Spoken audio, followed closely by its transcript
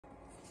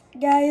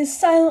Guys,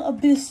 Silent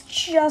Abyss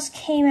just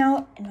came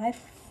out and I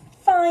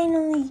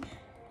finally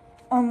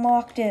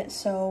unlocked it.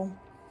 So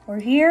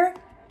we're here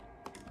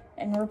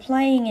and we're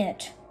playing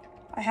it.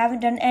 I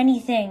haven't done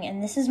anything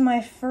and this is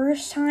my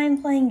first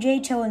time playing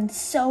J-Toe in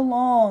so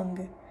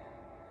long.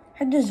 I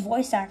heard there's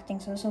voice acting,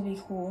 so this will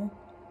be cool.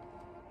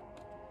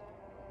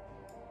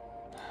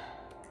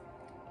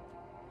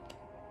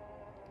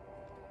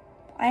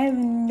 I have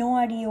no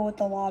idea what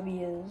the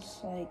lobby is.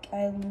 Like,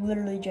 I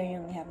literally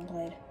genuinely haven't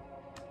played.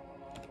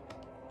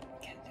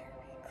 Can there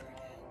be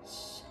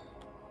credits?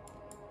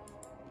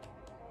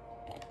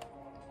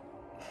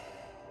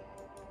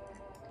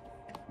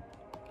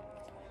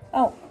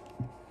 Oh,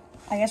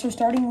 I guess we're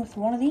starting with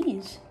one of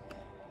these.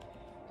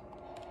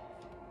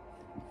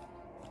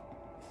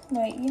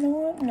 Wait, you know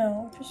what?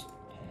 No, just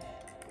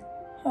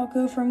I'll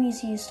go from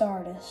easiest to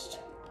hardest.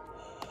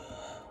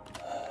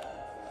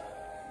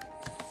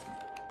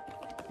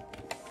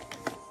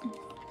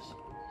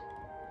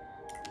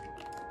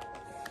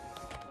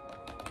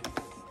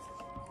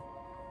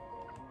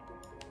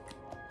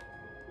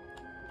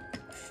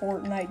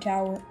 Fortnite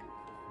Tower.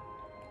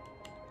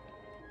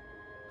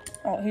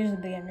 Oh, here's the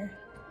banner.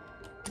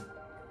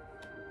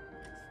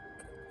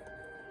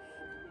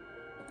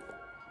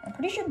 I'm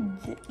pretty sure,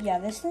 yeah,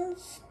 this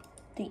one's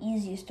the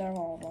easiest out of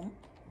all of them.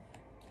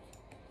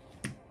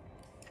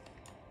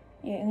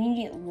 Yeah,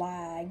 immediate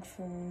lag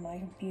from my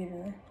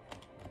computer.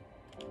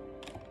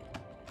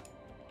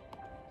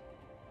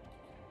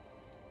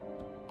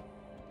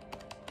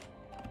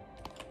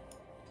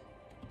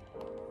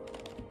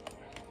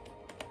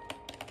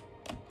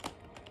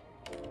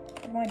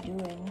 What am I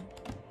doing?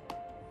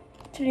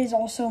 Today's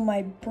also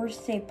my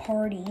birthday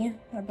party.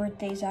 My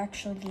birthday's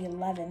actually the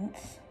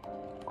 11th.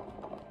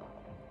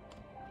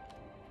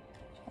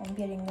 So I'm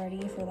getting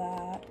ready for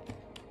that.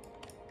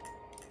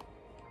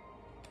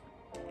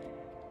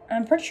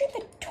 I'm pretty sure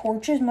the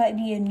torches might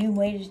be a new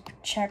way to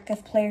check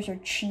if players are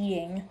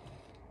cheating.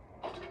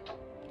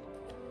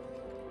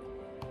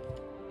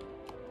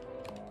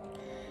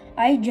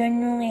 I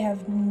genuinely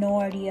have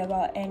no idea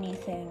about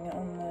anything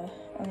on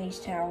these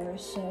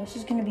towers, so this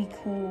is gonna be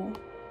cool.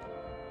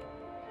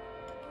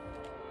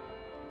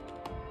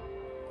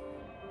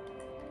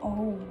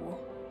 Oh.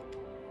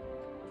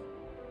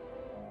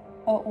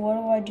 Oh, what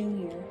do I do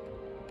here?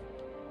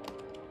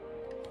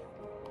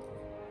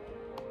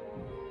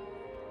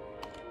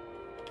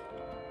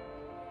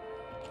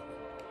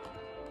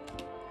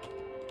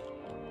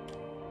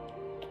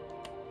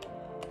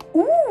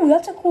 Ooh,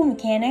 that's a cool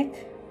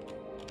mechanic.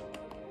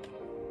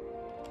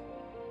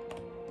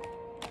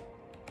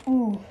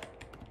 Ooh.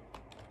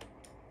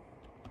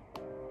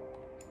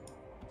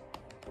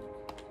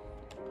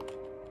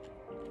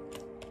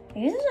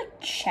 Maybe these are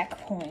like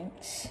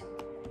checkpoints.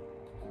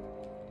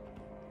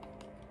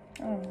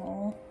 I don't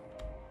know.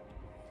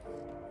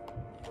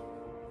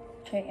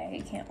 Okay, yeah,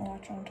 you can't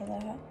watch onto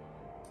that.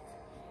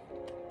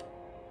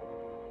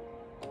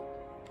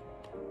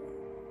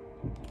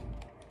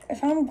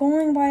 If I'm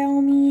going by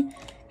all means,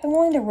 if I'm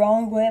going the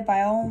wrong way,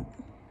 by all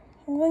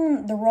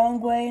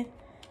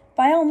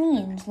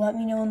means, let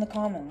me know in the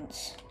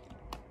comments.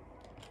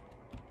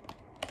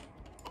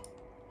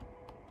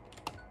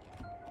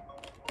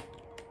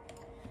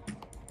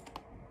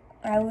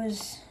 I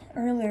was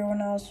earlier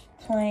when I was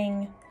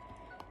playing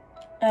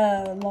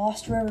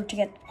Lost River to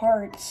get the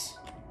parts.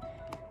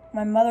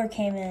 My mother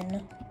came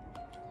in,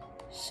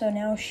 so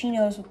now she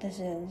knows what this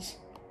is.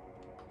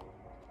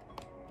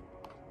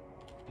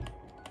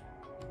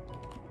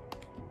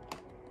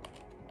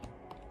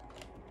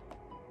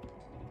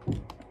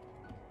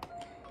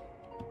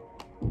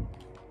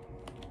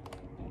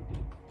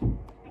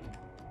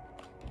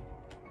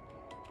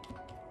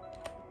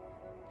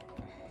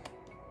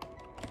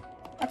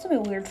 That's a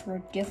bit weird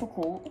for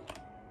difficult.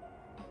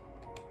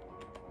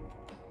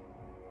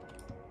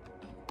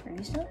 Are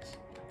these nuts?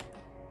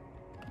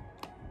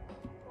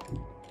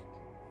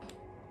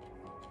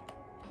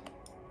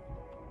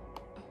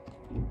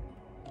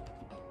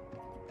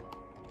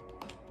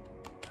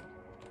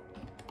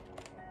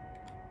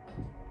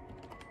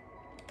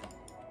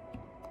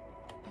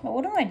 But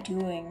what am I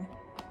doing?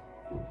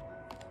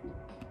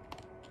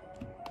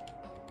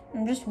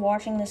 I'm just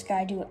watching this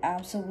guy do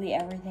absolutely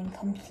everything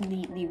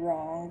completely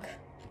wrong.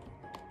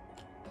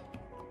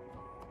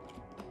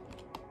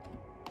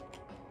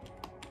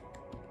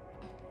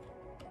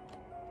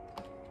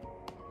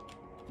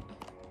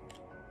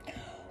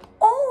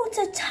 Oh, it's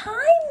a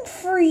time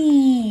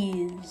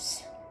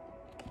freeze!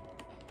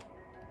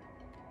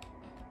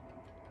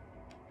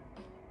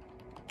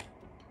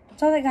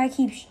 So that guy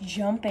keeps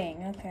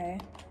jumping, okay.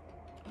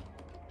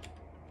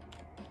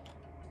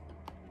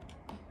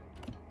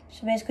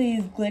 So basically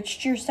you've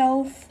glitched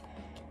yourself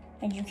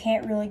and you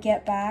can't really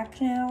get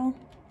back now.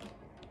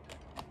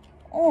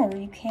 Or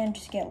you can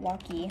just get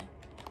lucky.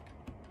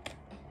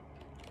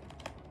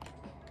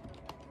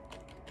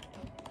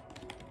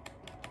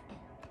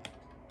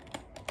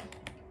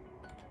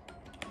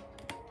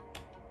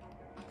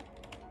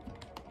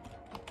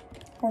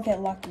 Or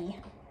get lucky.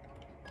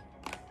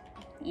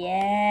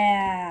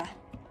 Yeah.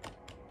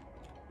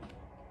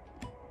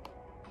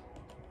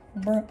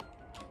 Bruh.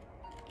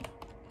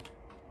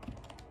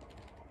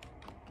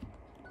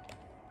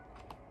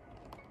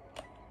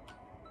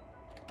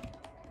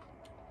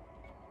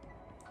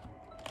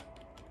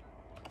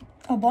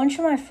 A bunch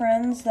of my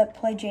friends that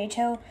play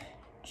JTO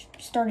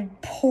started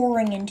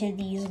pouring into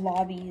these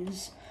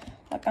lobbies.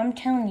 Like, I'm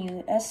telling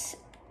you,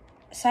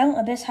 Silent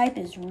Abyss hype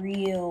is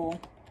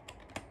real.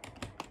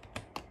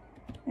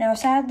 Now,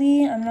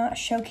 sadly, I'm not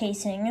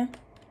showcasing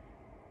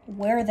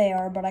where they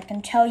are, but I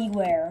can tell you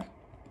where.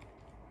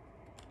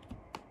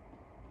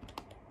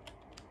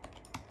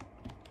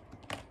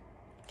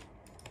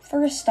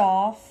 First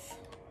off,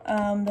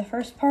 the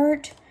first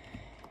part,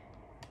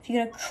 if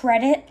you go to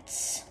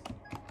credits,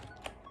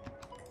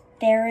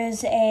 there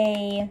is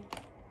a,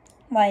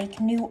 like,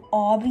 new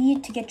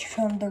obby to get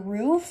you on the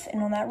roof,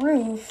 and on that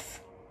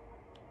roof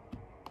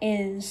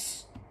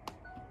is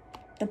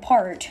the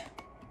part.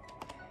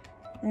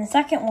 And the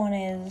second one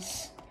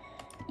is,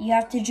 you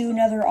have to do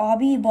another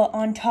obby, but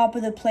on top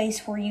of the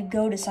place where you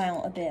go to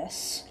Silent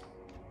Abyss.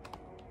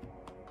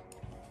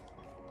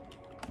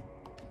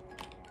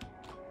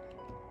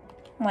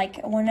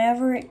 Like,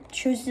 whenever it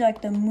shows you,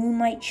 like, the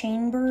Moonlight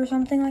Chamber or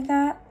something like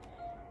that,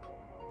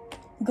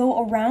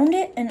 go around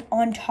it and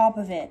on top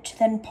of it.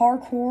 Then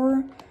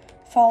parkour,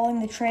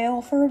 following the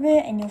trail for a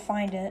bit, and you'll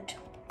find it.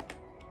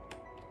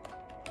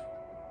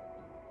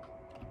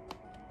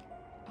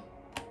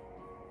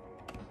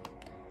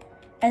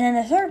 And then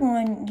the third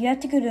one, you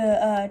have to go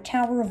to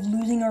Tower of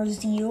Losing Our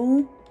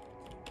Zeal.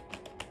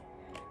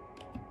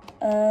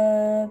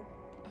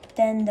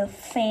 Then the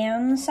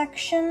fan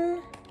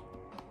section.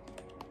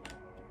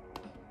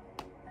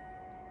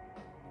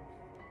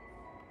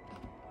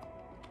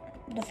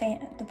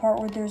 The part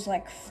where there's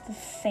like the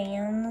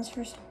fans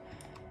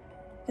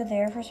they're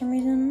there for some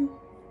reason.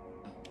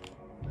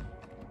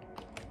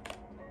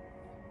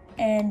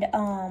 And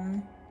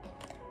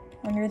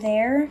when you're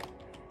there,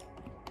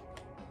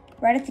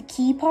 right at the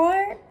key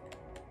part,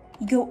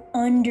 you go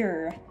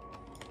under.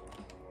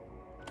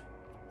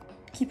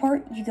 Key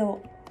part, you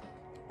go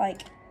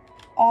like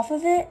off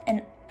of it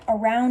and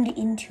around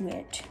into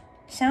it.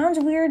 Sounds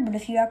weird, but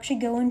if you actually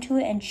go into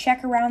it and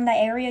check around that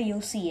area,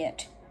 you'll see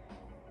it.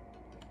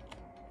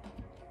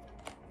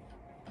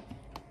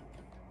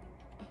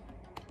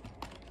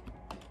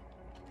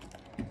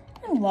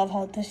 I love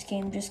how this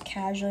game just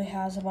casually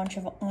has a bunch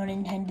of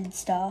unintended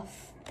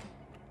stuff.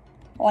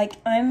 Like,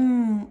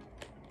 I'm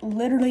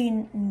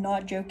literally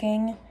not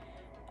joking.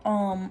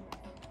 I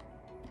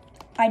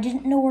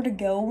didn't know where to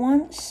go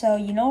once, so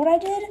you know what I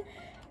did?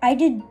 I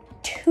did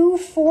 2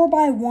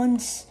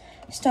 4x1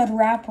 stud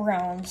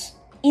wraparounds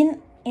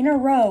in a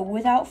row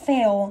without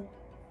fail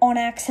on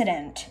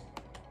accident.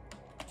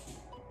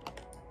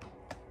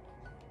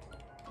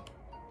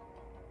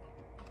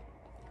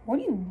 Where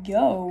do you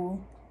go?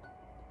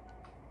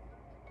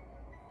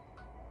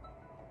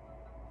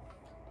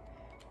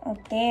 Oh,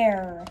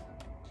 there.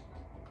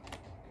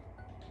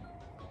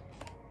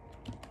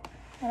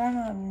 I don't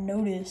know,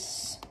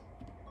 notice.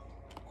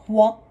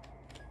 What?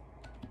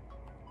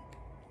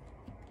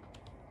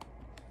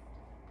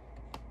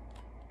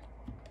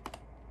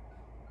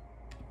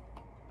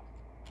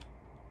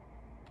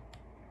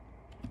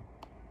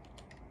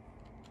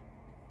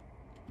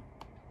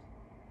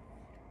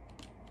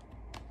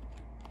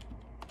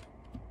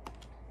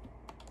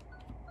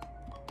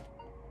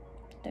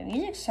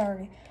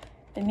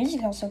 The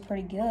music's also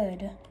pretty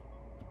good.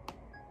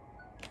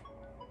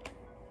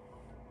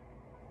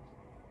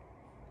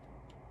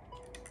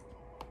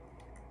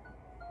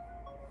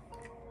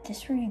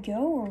 This where you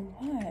go or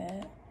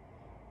what?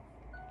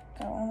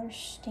 I don't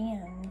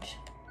understand.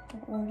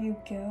 Where do you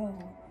go?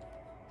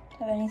 Does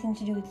that have anything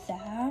to do with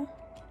that?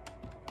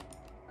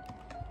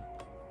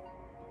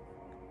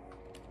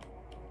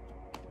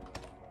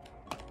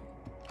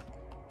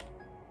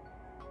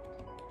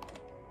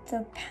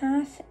 The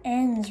path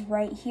ends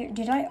right here.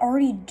 Did I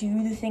already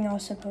do the thing I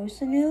was supposed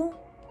to do?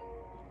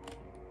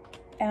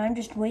 And I'm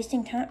just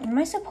wasting time. Am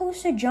I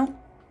supposed to jump?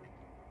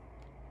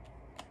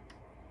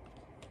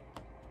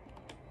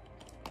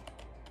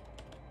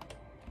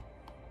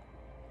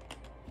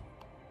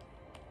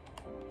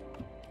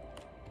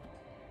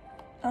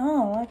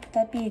 Oh,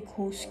 that'd be a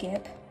cool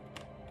skip.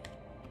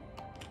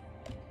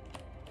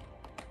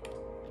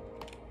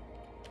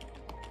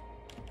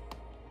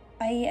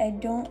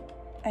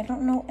 I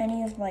don't know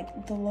any of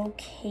like the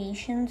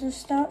locations of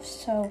stuff,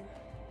 so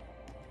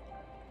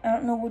I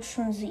don't know which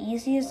one's the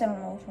easiest, I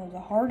don't know which one's the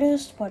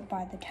hardest, but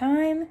by the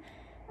time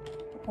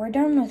we're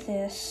done with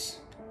this,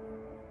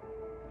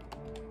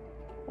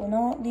 we'll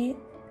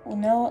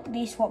know at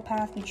least what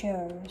path we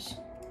chose.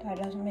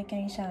 That doesn't make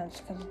any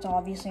sense because it's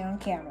obviously on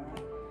camera.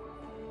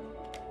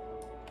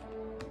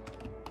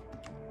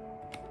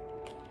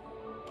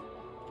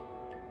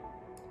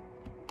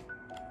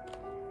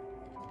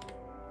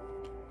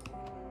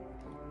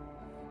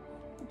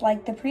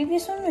 Like, the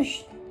previous one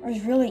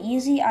was really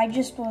easy. I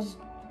just was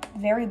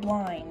very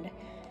blind.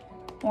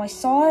 Well, I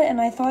saw it and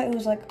I thought it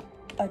was like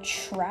a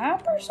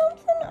trap or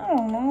something? I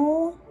don't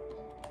know.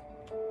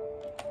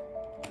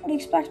 What do you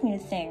expect me to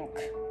think?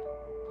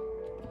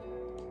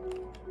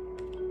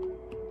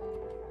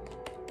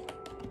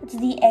 It's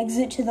the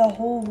exit to the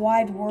whole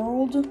wide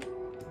world.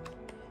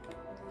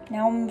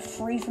 Now I'm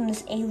free from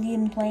this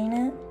alien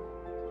planet.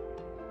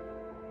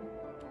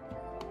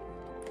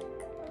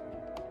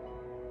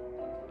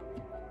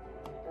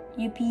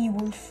 Yippee,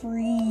 we're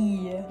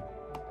free.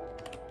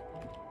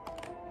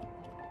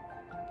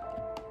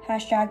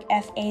 Hashtag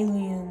F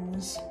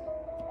aliens.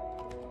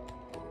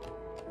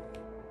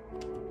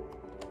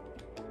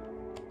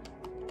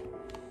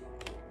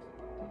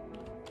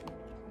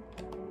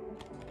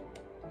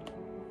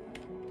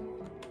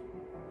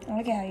 I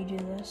like how you do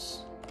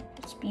this.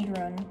 Speed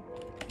run.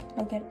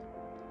 Okay.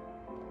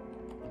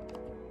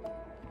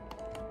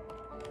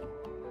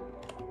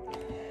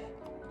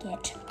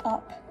 Get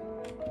up.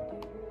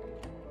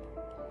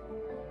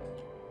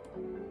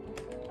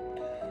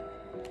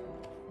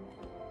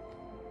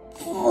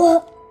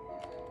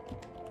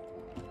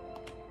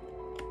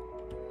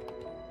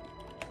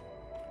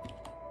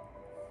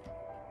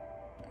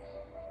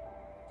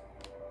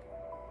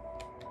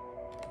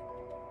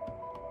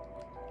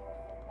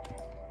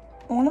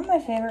 One of my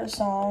favorite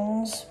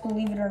songs,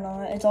 believe it or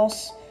not, is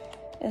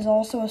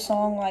also a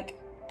song like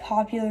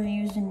popular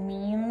used in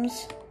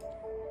memes.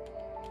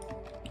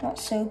 Not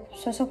so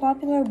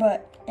popular,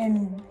 but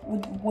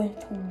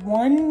with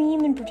one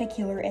meme in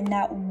particular, and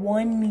that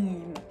one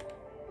meme.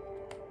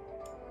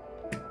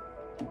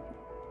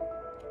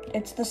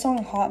 It's the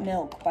song Hot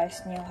Milk by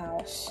Snail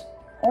House.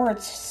 Or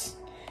it's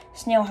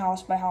Snail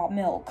House by Hot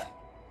Milk.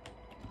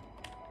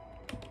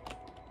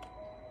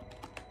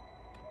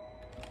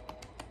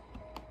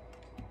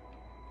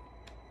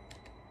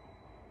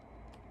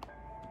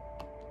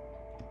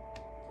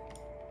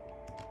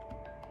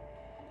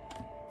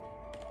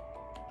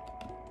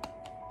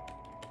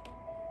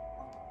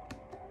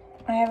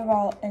 I have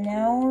about an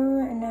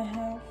hour and a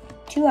half,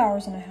 2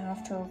 hours and a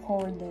half to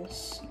record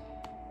this.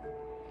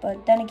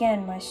 But then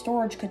again, my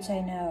storage could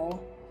say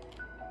no.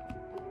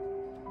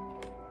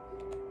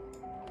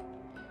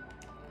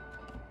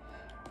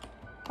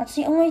 That's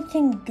the only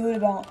thing good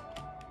about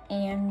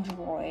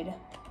Android.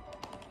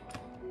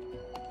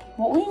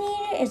 What we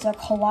need is a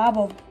collab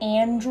of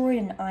Android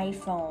and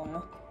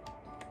iPhone.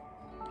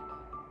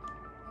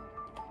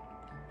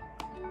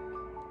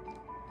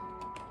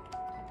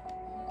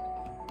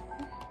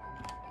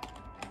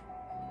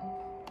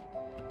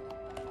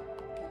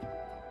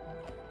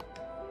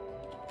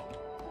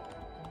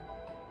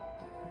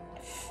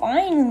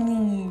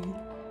 Finally!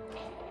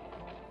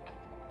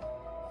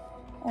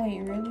 Wait,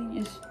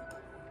 really?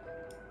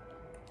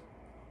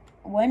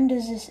 When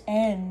does this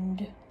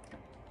end?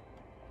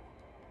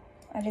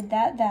 I did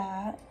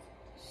that.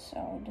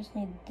 So I just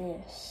need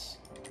this.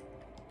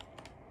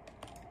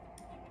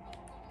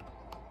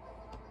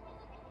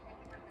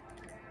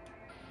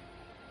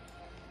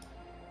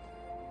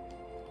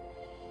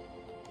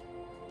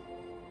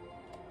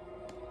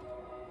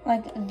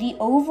 Like, the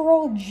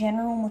overall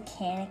general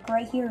mechanic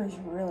right here is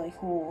really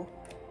cool.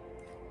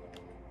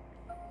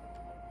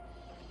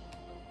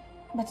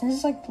 But since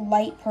it's like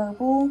light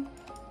purple,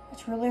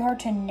 it's really hard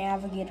to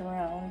navigate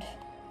around.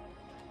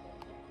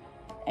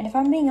 And if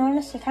I'm being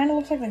honest, it kind of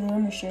looks like the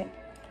Grimace shit.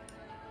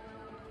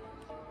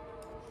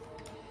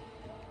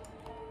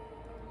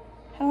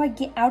 How do I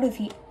get out of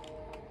here?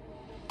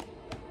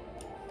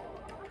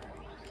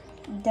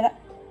 Did I?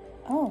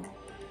 Oh.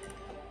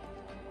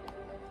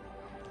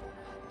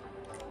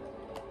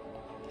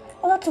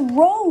 Oh, that's a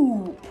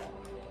rope.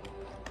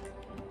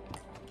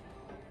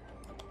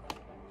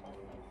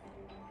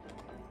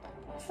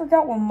 I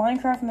forgot what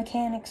Minecraft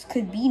mechanics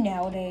could be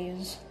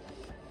nowadays.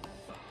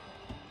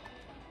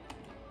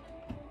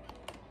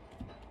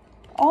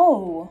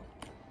 Oh.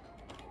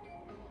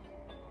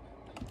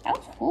 That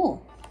was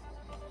cool.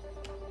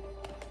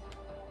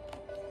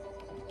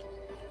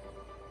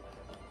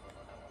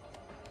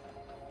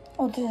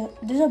 Oh,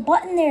 there's a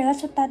button there.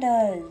 That's what that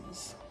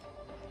does.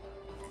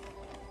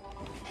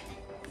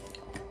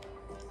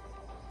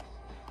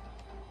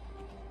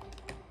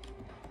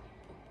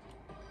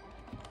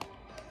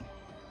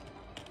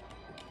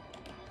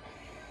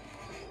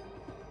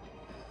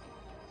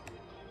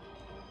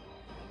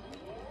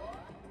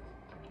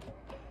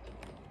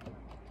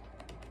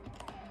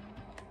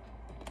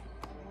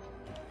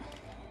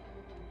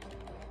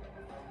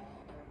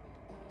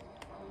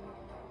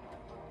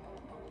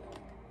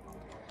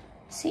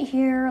 Sit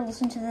here,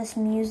 listen to this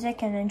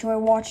music, and enjoy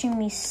watching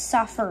me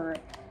suffer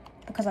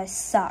because I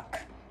suck.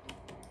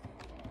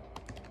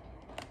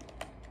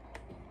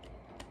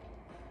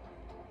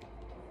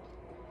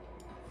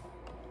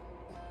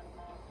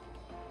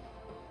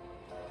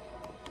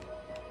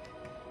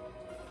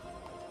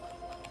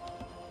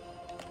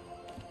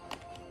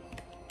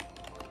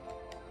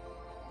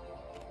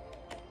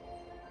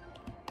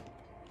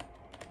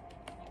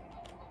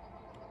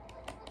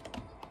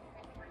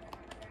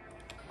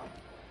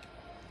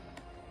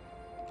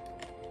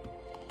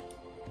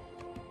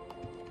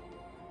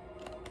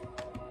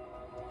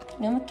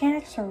 New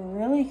mechanics are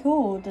really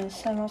cool with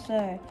this, I must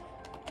say.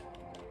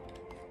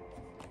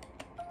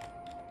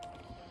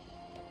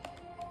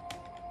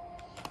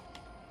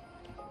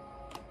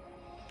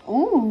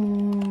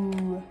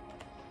 Ooh.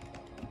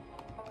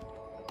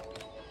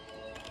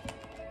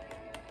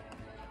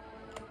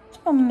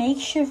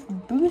 makeshift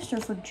booster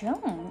for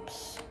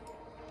jumps.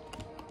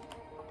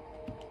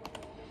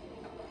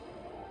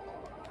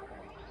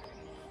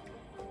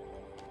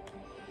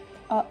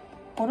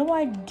 What do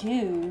I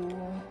do?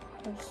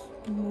 Just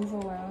move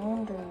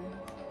around or...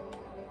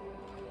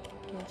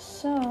 Guess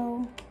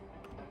so.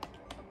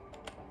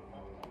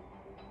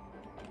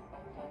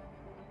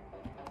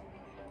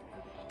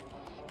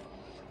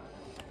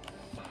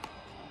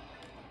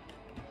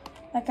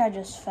 That guy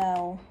just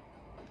fell.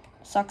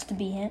 Sucks to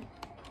be him.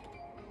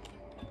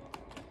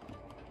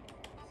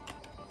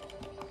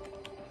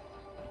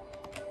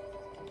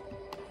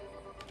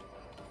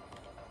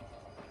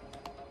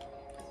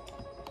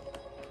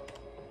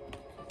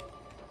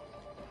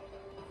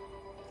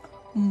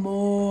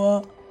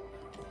 More.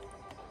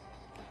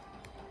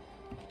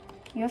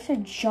 You have to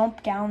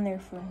jump down there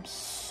from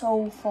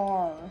so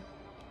far.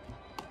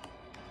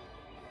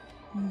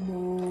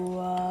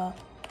 More.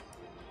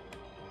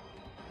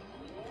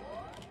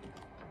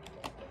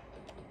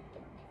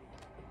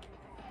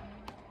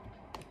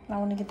 I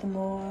want to get the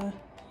more.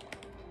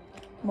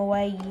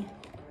 Moai.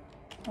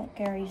 Don't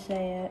care how you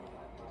say it.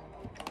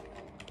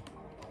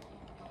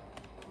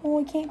 Oh,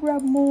 I can't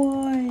grab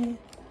Moai.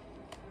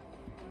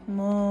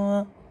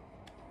 More.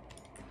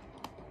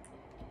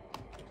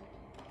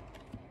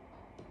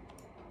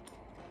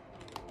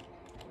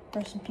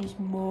 Rest in peace,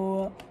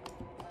 more.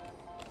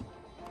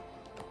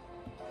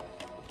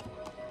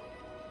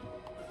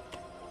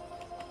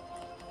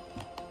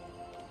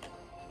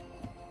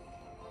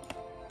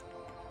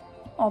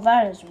 Oh,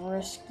 that is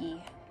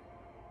risky.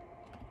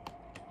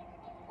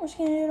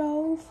 Risking it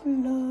all for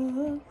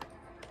love.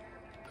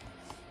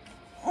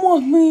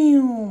 Oh,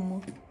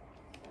 man.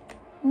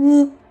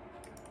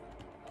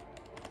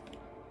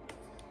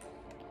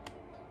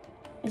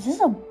 Is this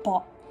a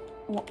bot?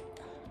 What?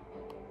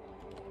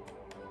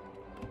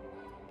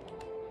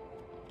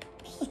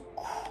 This is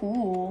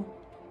cool.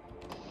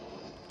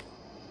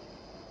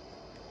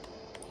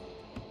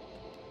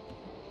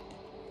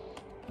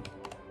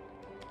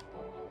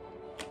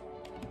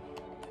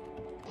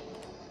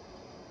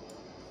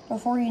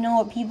 Before you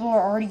know it, people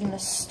are already gonna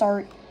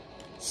start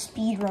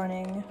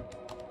speedrunning.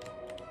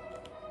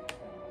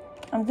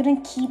 I'm gonna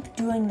keep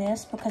doing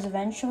this because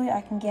eventually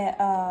I can get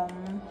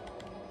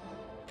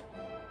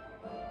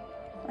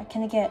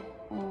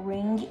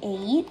ring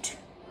 8,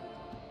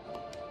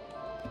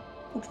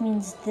 which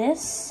means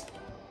this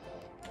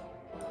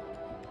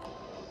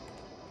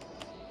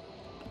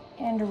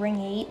and a ring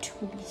 8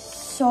 would be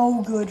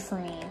so good for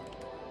me.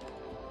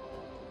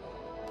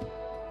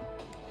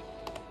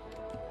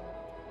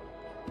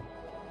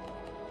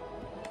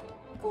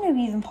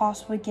 Maybe even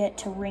possibly get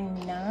to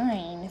ring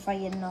 9 if I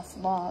get enough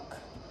luck.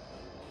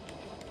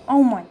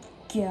 Oh my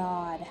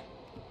god.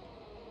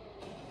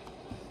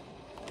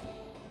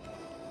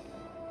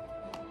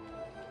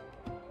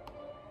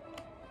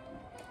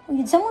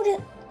 Did someone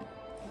just...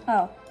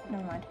 Oh,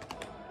 never mind.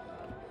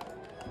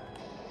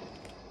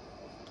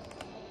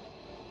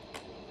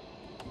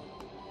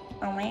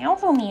 Allow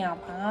me to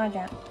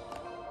apologize.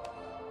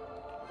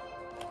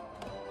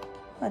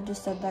 I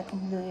just said that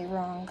completely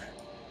wrong.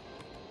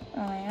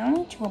 Allow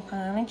me to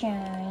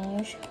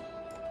apologize.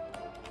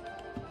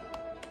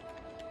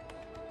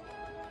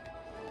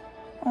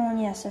 Oh,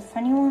 and yes, for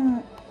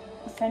everyone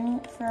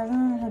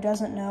who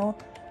doesn't know,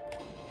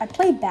 I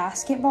play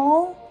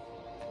basketball,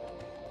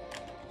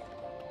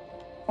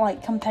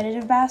 like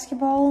competitive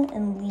basketball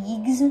in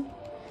leagues,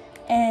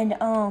 and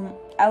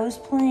I was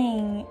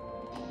playing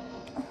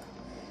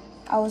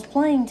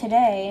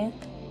today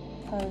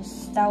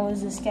because that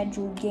was the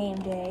scheduled game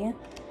day.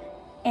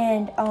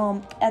 And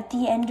at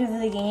the end of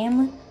the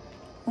game,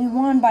 we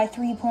won by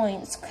 3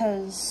 points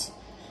because,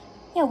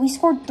 yeah, we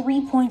scored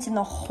 3 points in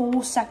the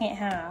whole second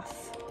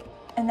half.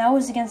 And that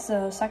was against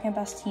the second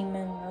best team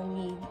in our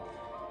league.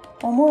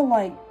 Or more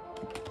like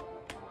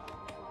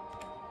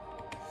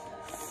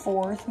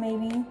 4th,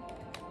 maybe.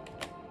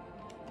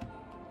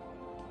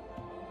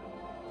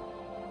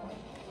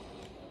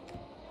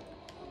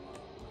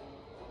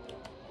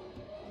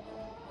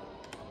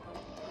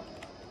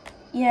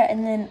 Yeah,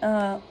 and then,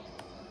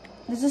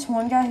 there's this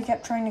one guy who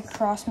kept trying to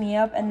cross me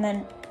up, and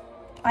then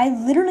I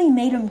literally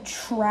made him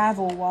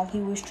travel while he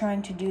was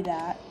trying to do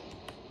that.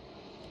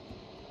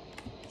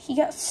 He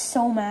got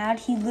so mad,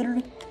 he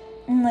literally...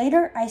 And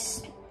later, I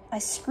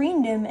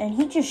screened him, and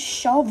he just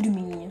shoved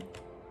me.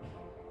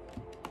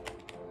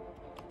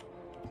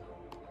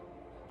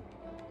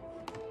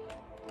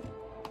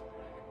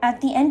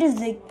 At the end of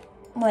the...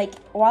 Like,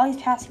 while he's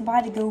passing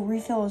by to go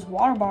refill his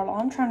water bottle,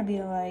 I'm trying to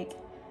be like,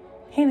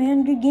 hey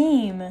man, good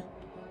game.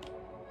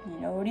 You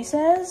know what he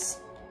says?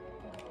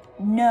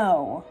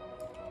 No.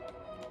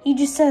 He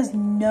just says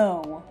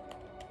no.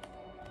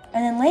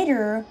 And then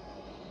later,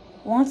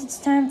 once it's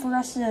time for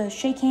us to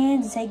shake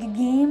hands and say good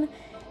game,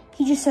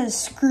 he just says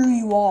screw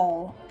you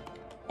all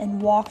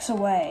and walks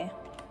away.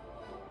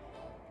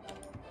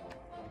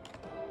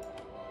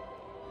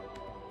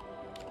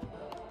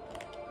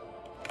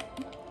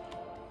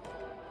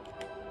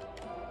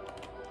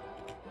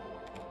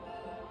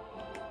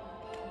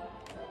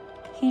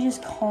 He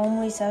just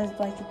calmly says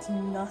like it's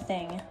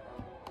nothing.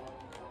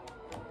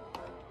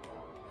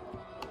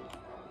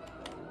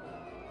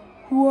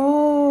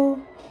 Whoa.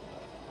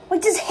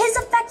 Wait, does his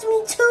affect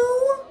me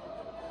too?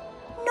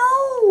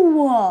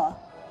 No.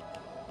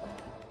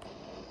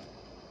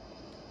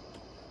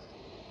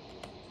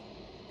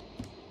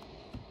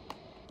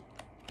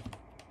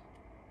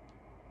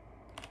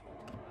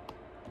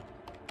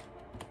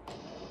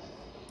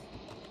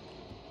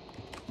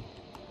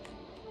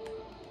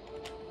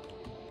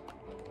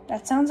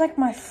 That sounds like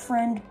my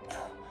friend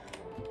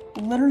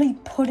literally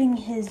putting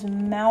his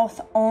mouth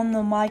on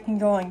the mic and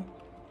going,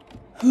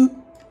 huh?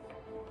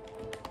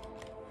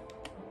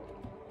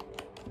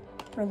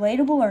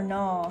 Relatable or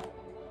nah?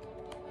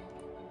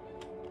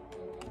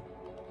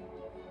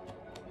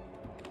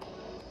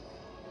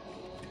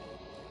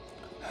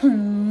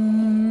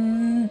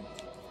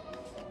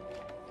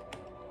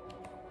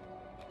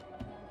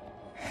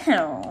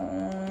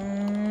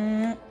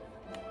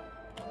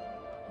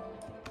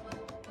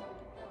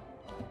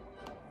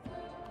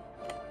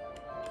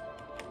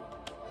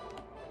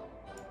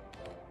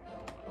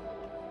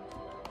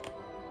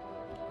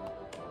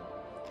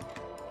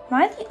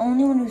 Am I the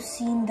only one who's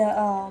seen the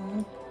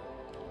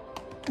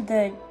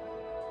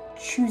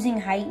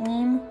choosing height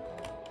meme?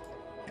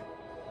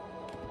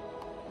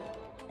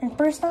 And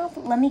first off,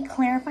 let me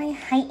clarify,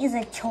 height is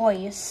a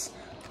choice.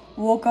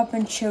 Woke up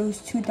and chose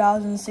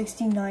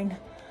 2,069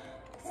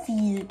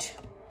 feet.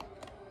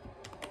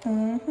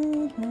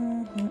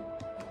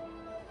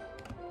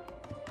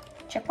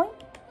 Checkpoint?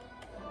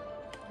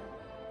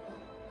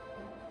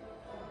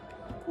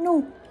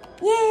 No.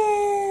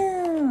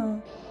 Yeah!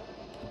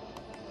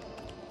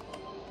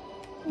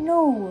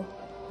 No.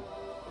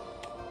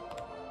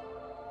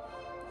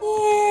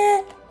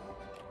 Yeah.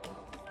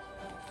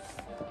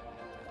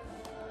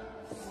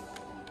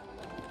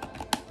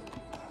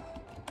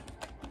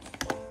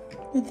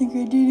 I think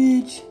I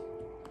did it.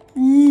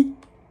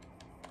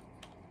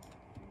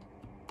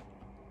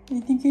 I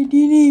think I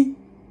did it.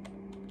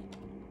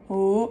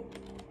 Oh.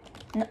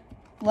 No.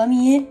 Let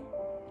me in.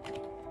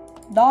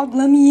 Dog,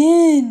 let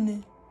me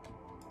in.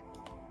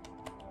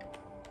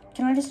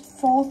 Can I just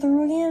fall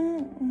through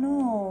again?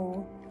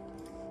 No.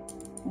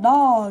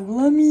 Dog,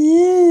 let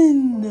me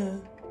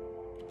in.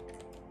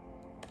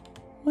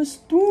 Let's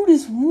do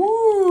this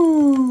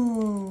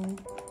one.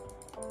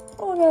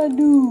 What do I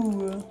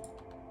do?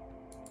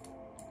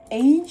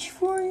 Age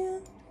for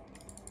you?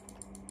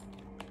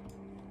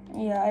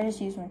 Yeah, I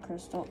just used my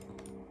crystal.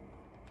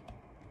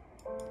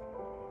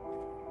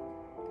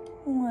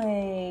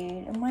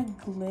 Wait, am I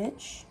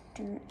glitched?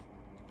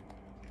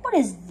 What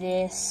is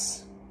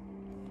this?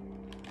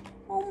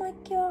 Oh my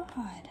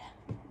god.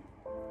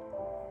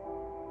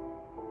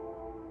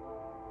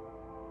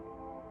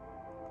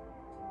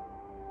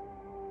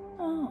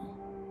 Oh.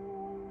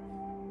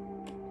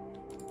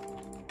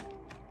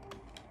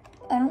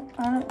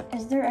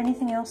 Is there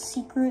anything else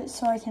secret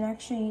so I can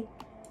actually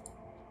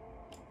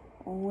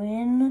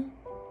win?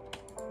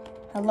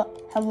 Hello?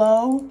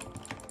 Hello?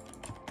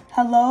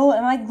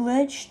 Am I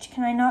glitched?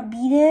 Can I not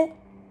beat it?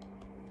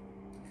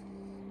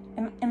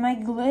 Am I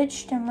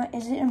glitched?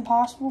 Is it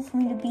impossible for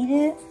me to beat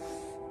it?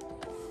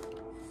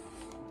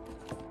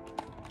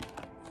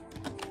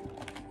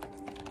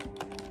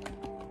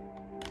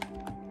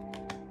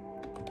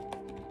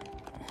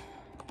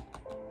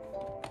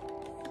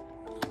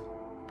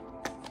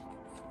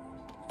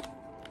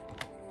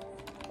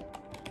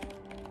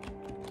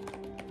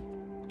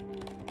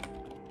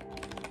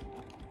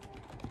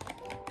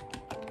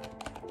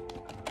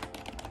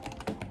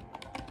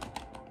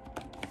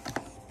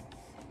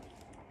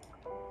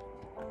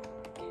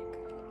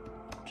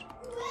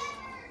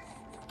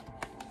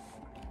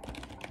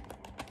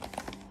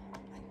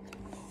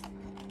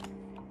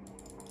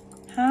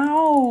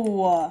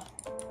 How?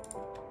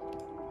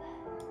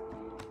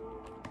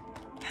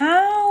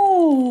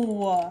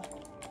 How?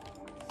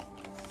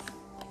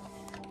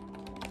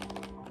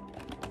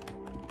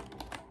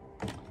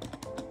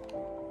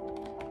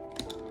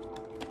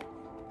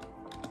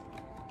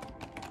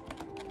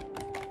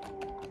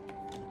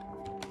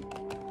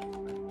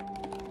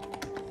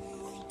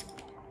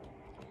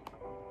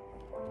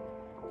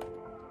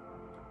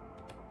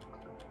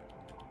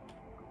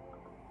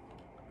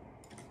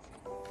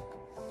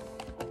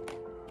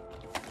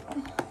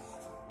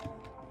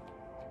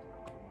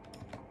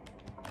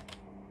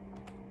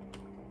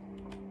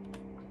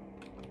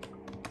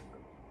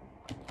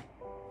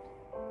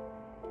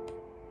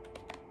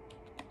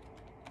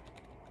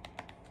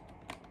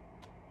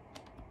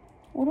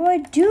 What do I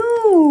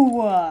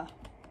do? I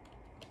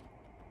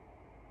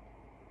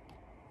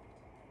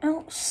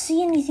don't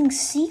see anything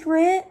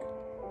secret.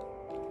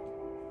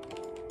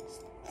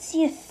 I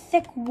see a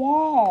thick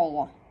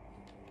wall.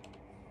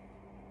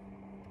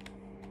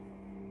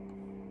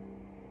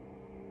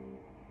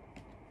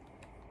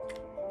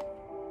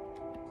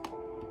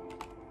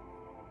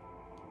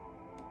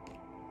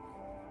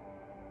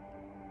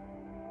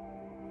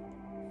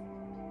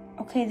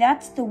 Okay,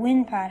 that's the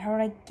wind pad. How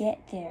did I get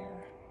there?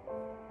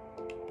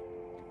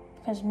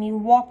 Because me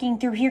walking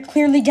through here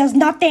clearly does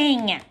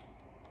nothing.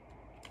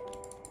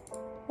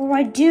 What do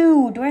I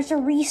do? Do I have to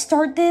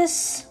restart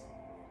this?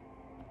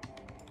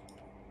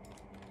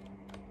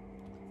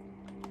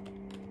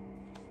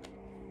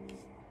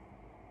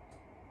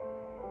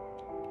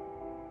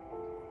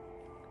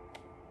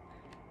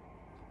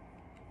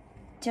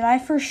 Did I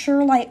for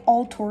sure light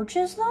all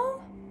torches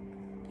though?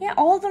 Yeah,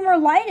 all of them are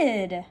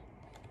lighted.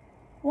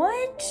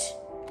 What?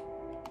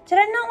 Did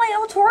I not light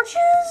all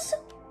torches?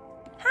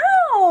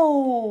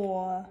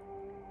 How?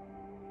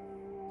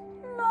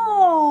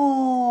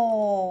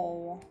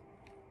 No.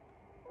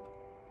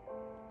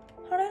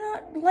 How did I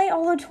not light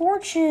all the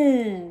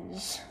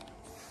torches?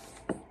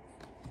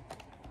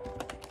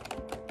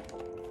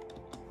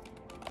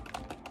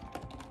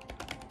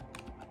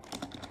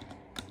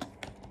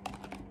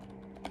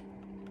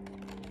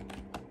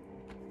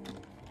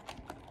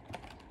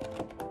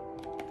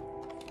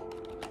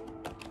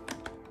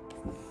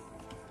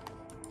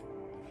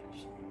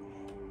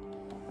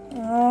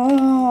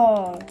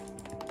 Oh.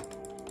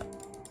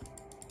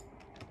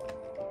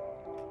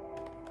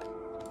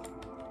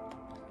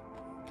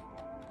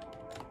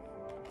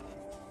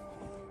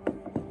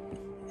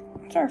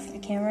 Sorry for the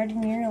camera, I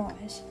didn't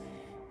realize.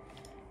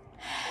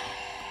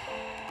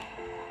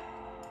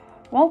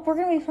 Well, we're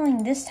gonna be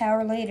playing this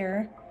tower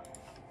later.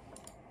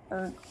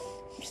 Or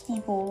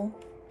steeple.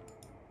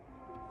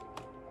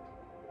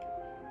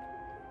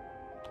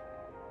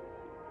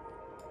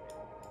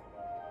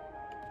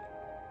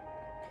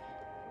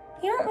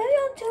 You know,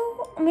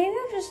 maybe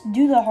I'll just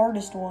do the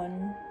hardest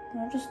one.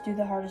 I'll just do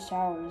the hardest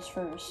towers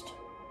first.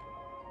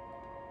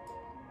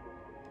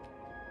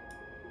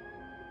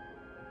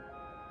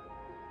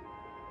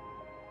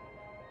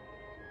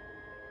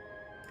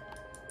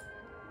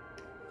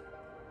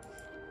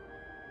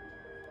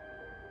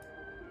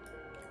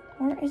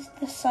 Where is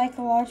the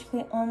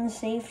psychologically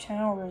unsafe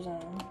tower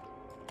zone?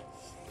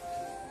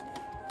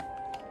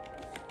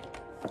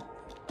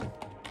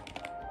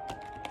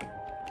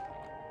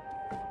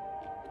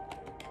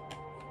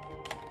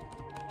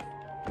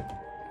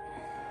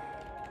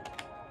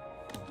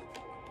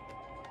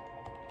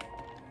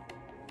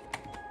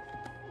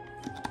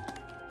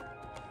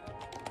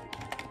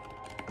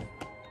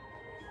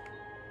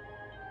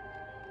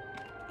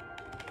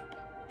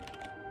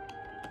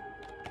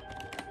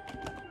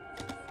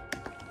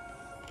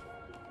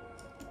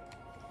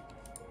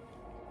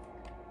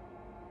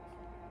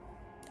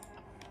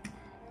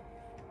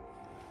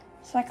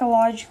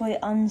 Psychologically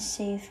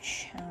unsafe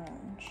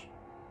challenge.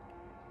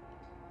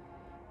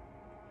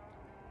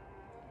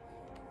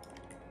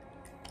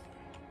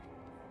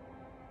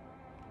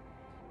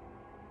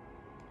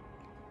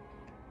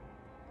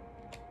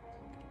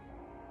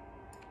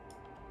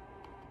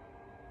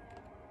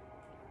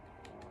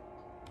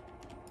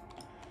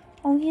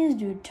 Oh, he is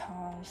doing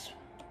towers.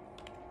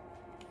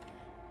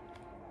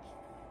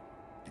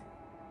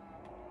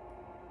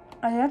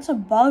 That's a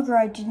bug, or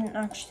I didn't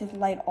actually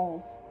light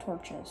all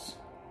torches.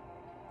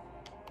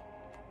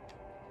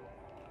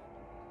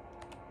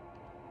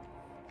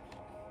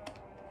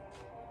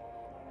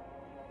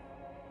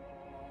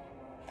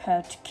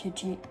 Pet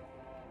kitty.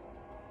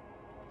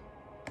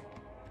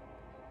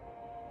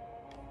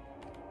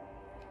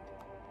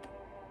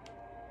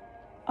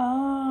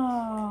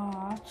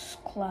 Ah, that's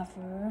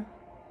clever.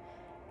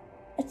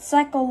 It's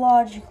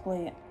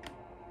psychologically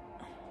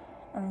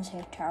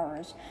unsafe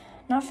towers,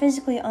 not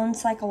physically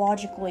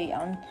unpsychologically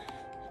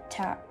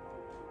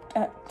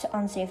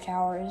unsafe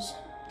towers.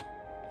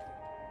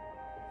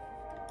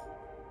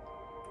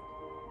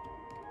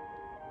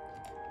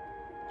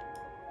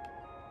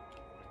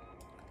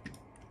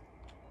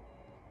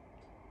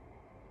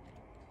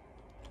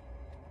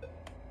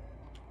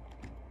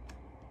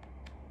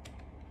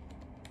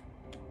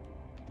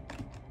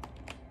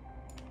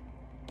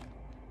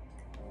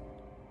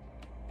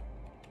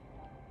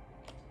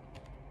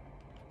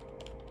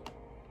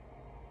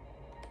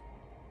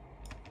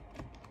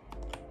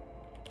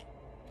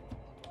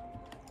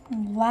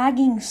 I'm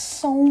lagging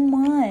so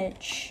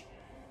much.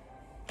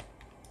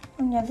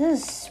 And yeah,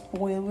 this is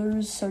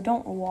spoilers, so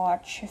don't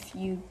watch if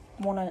you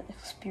want to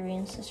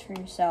experience this for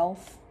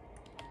yourself.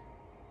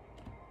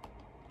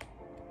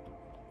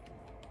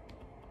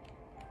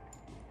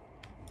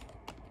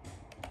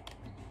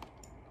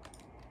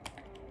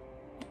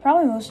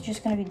 Probably mostly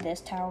just going to be this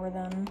tower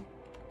then,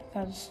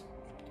 because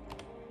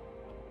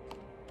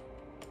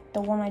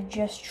the one I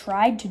just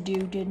tried to do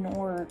didn't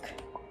work.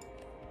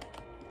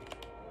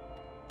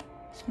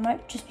 This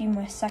might just be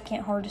my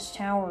second hardest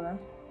tower.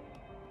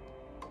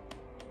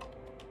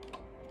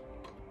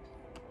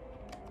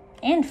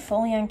 And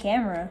fully on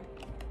camera.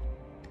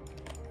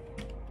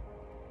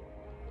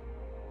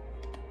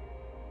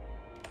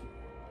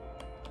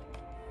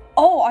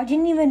 Oh, I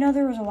didn't even know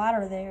there was a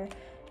ladder there.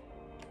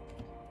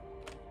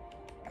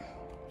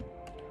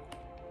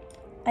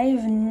 I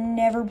have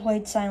never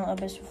played Silent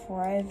Abyss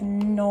before. I have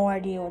no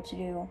idea what to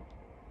do.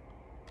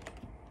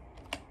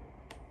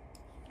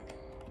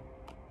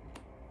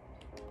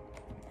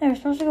 Hey, we're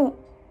supposed to go...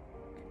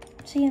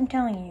 See, I'm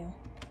telling you.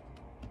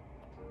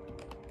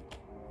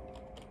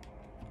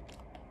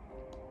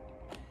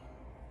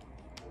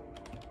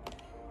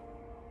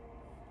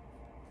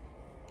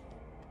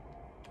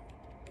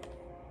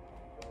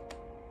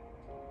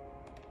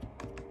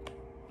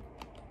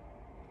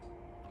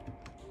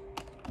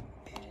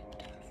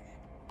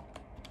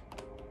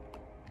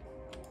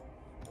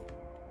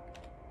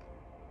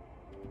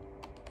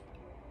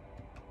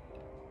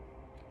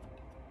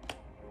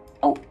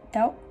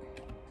 That